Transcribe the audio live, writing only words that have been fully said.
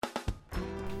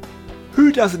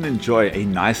Who doesn't enjoy a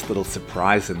nice little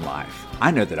surprise in life?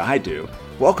 I know that I do.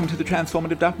 Welcome to the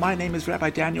Transformative Daf. My name is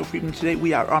Rabbi Daniel Friedman. Today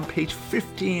we are on page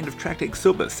 15 of Tractate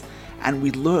Kesubos, and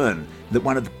we learn that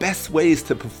one of the best ways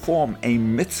to perform a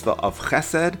mitzvah of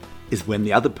chesed is when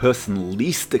the other person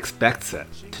least expects it.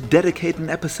 To dedicate an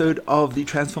episode of the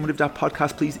Transformative Daf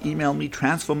podcast, please email me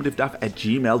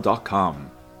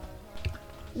transformativedaf@gmail.com.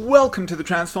 Welcome to the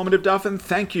Transformative Daf, and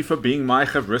thank you for being my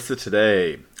chavrissa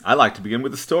today. I like to begin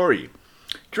with a story.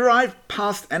 Drive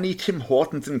past any Tim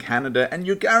Hortons in Canada and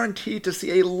you're guaranteed to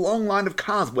see a long line of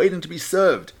cars waiting to be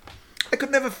served. I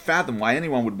could never fathom why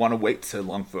anyone would want to wait so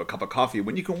long for a cup of coffee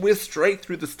when you can whiz straight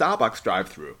through the Starbucks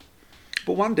drive-thru.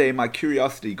 But one day my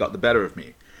curiosity got the better of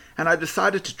me, and I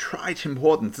decided to try Tim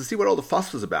Hortons to see what all the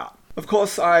fuss was about. Of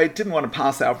course, I didn't want to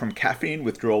pass out from caffeine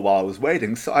withdrawal while I was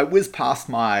waiting, so I whizzed past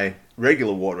my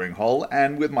regular watering hole,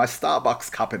 and with my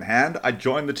Starbucks cup in hand, I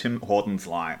joined the Tim Hortons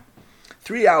line.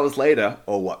 3 hours later,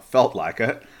 or what felt like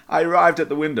it, I arrived at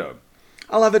the window.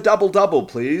 "I'll have a double-double,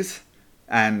 please."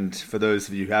 And for those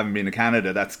of you who haven't been to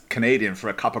Canada, that's Canadian for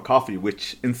a cup of coffee,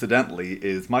 which, incidentally,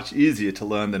 is much easier to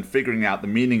learn than figuring out the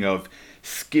meaning of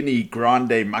skinny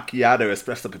grande macchiato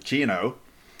espresso cappuccino.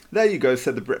 "There you go,"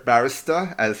 said the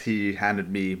barista as he handed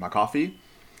me my coffee.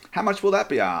 "How much will that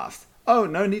be?" I asked. "Oh,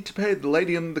 no need to pay. The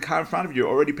lady in the car in front of you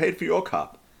already paid for your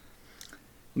cup."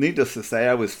 Needless to say,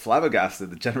 I was flabbergasted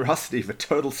at the generosity of a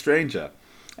total stranger.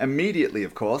 Immediately,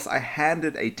 of course, I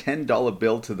handed a $10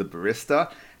 bill to the barista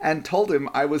and told him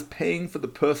I was paying for the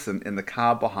person in the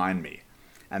car behind me.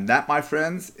 And that, my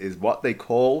friends, is what they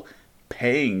call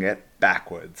paying it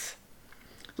backwards.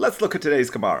 Let's look at today's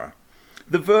Gemara.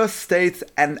 The verse states,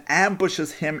 "and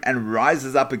ambushes him and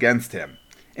rises up against him,"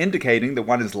 indicating that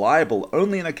one is liable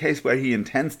only in a case where he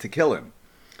intends to kill him.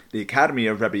 The Academy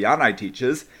of Rabbi Yanai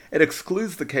teaches it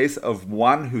excludes the case of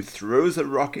one who throws a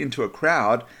rock into a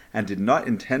crowd and did not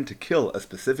intend to kill a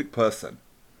specific person.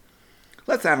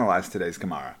 Let's analyze today's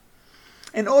Gemara.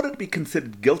 In order to be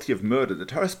considered guilty of murder, the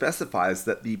Torah specifies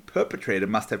that the perpetrator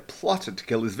must have plotted to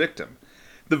kill his victim.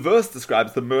 The verse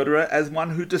describes the murderer as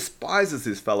one who despises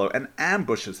his fellow and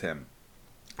ambushes him.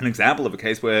 An example of a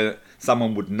case where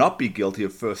someone would not be guilty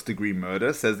of first-degree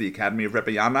murder, says the Academy of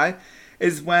Rabbi Yanai,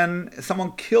 is when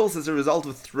someone kills as a result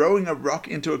of throwing a rock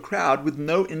into a crowd with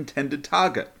no intended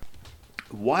target.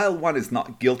 While one is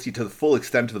not guilty to the full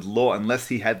extent of the law unless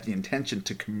he had the intention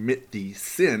to commit the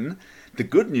sin, the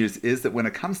good news is that when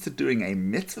it comes to doing a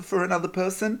mitzvah for another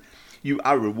person, you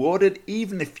are rewarded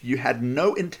even if you had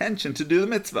no intention to do the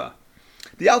mitzvah.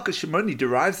 The Alka Shimoni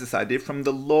derives this idea from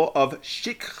the law of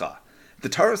shikha. The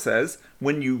Torah says,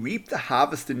 when you reap the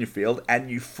harvest in your field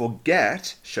and you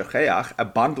forget, shecheach, a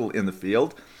bundle in the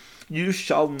field, you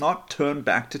shall not turn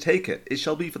back to take it. It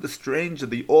shall be for the stranger,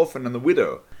 the orphan, and the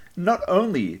widow. Not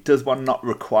only does one not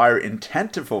require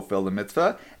intent to fulfill the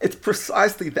mitzvah, it's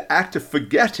precisely the act of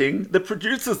forgetting that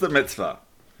produces the mitzvah.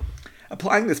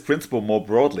 Applying this principle more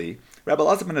broadly, Rabbi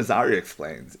Elazar ben Azariah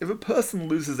explains, if a person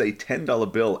loses a $10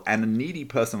 bill and a needy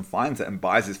person finds it and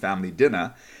buys his family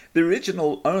dinner, the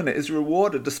original owner is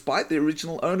rewarded despite the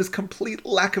original owner's complete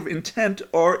lack of intent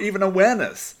or even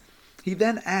awareness. He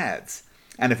then adds,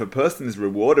 and if a person is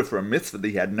rewarded for a mitzvah that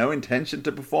he had no intention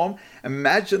to perform,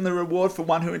 imagine the reward for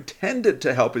one who intended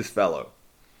to help his fellow.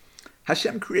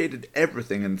 Hashem created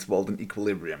everything in this world in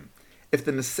equilibrium. If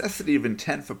the necessity of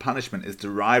intent for punishment is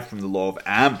derived from the law of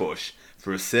ambush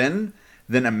for a sin,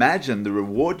 then imagine the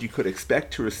reward you could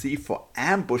expect to receive for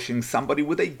ambushing somebody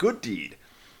with a good deed.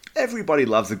 Everybody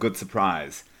loves a good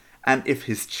surprise. And if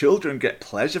his children get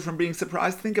pleasure from being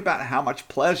surprised, think about how much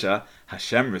pleasure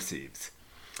Hashem receives.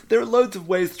 There are loads of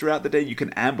ways throughout the day you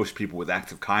can ambush people with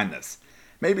acts of kindness.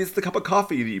 Maybe it's the cup of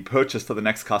coffee that you purchase for the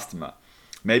next customer.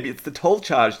 Maybe it's the toll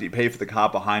charge that you pay for the car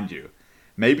behind you.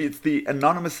 Maybe it's the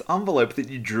anonymous envelope that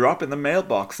you drop in the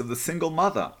mailbox of the single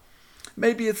mother.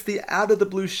 Maybe it's the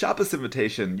out-of-the-blue Shabbos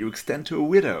invitation you extend to a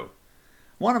widow.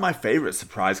 One of my favorite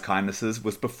surprise kindnesses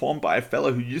was performed by a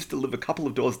fellow who used to live a couple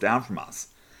of doors down from us.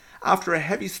 After a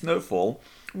heavy snowfall,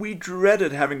 we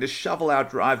dreaded having to shovel our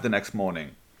drive the next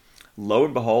morning. Lo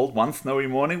and behold, one snowy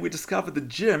morning we discovered that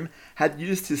Jim had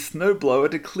used his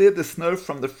snowblower to clear the snow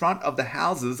from the front of the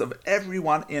houses of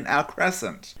everyone in our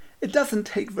crescent. It doesn't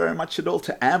take very much at all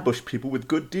to ambush people with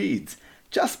good deeds.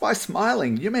 Just by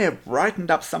smiling, you may have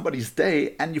brightened up somebody's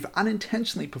day and you've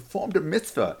unintentionally performed a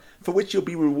mitzvah for which you'll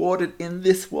be rewarded in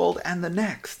this world and the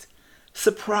next.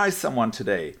 Surprise someone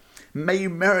today. May you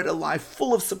merit a life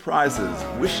full of surprises.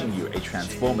 Wishing you a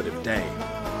transformative day.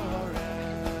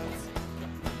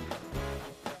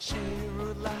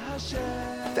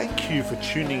 Thank you for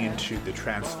tuning into the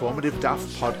Transformative Daf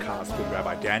podcast with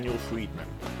Rabbi Daniel Friedman.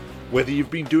 Whether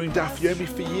you've been doing Daf Yomi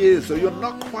for years or you're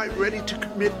not quite ready to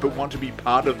commit but want to be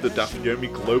part of the Daf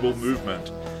Yomi global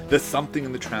movement, there's something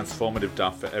in the transformative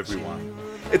Daf for everyone.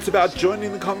 It's about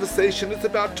joining the conversation, it's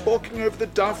about talking over the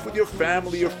Daf with your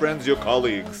family, your friends, your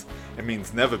colleagues. It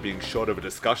means never being short of a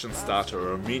discussion starter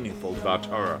or a meaningful Dvar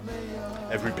Torah.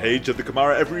 Every page of the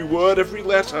Gemara, every word, every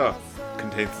letter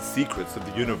contains the secrets of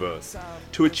the universe.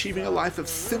 To achieving a life of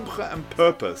simcha and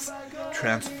purpose,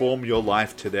 transform your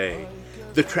life today.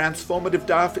 The Transformative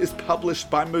Daf is published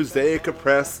by Mosaica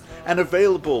Press and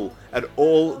available at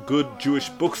all good Jewish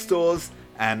bookstores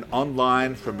and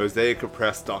online from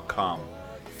mosaicapress.com.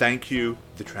 Thank you,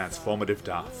 The Transformative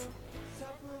Daf.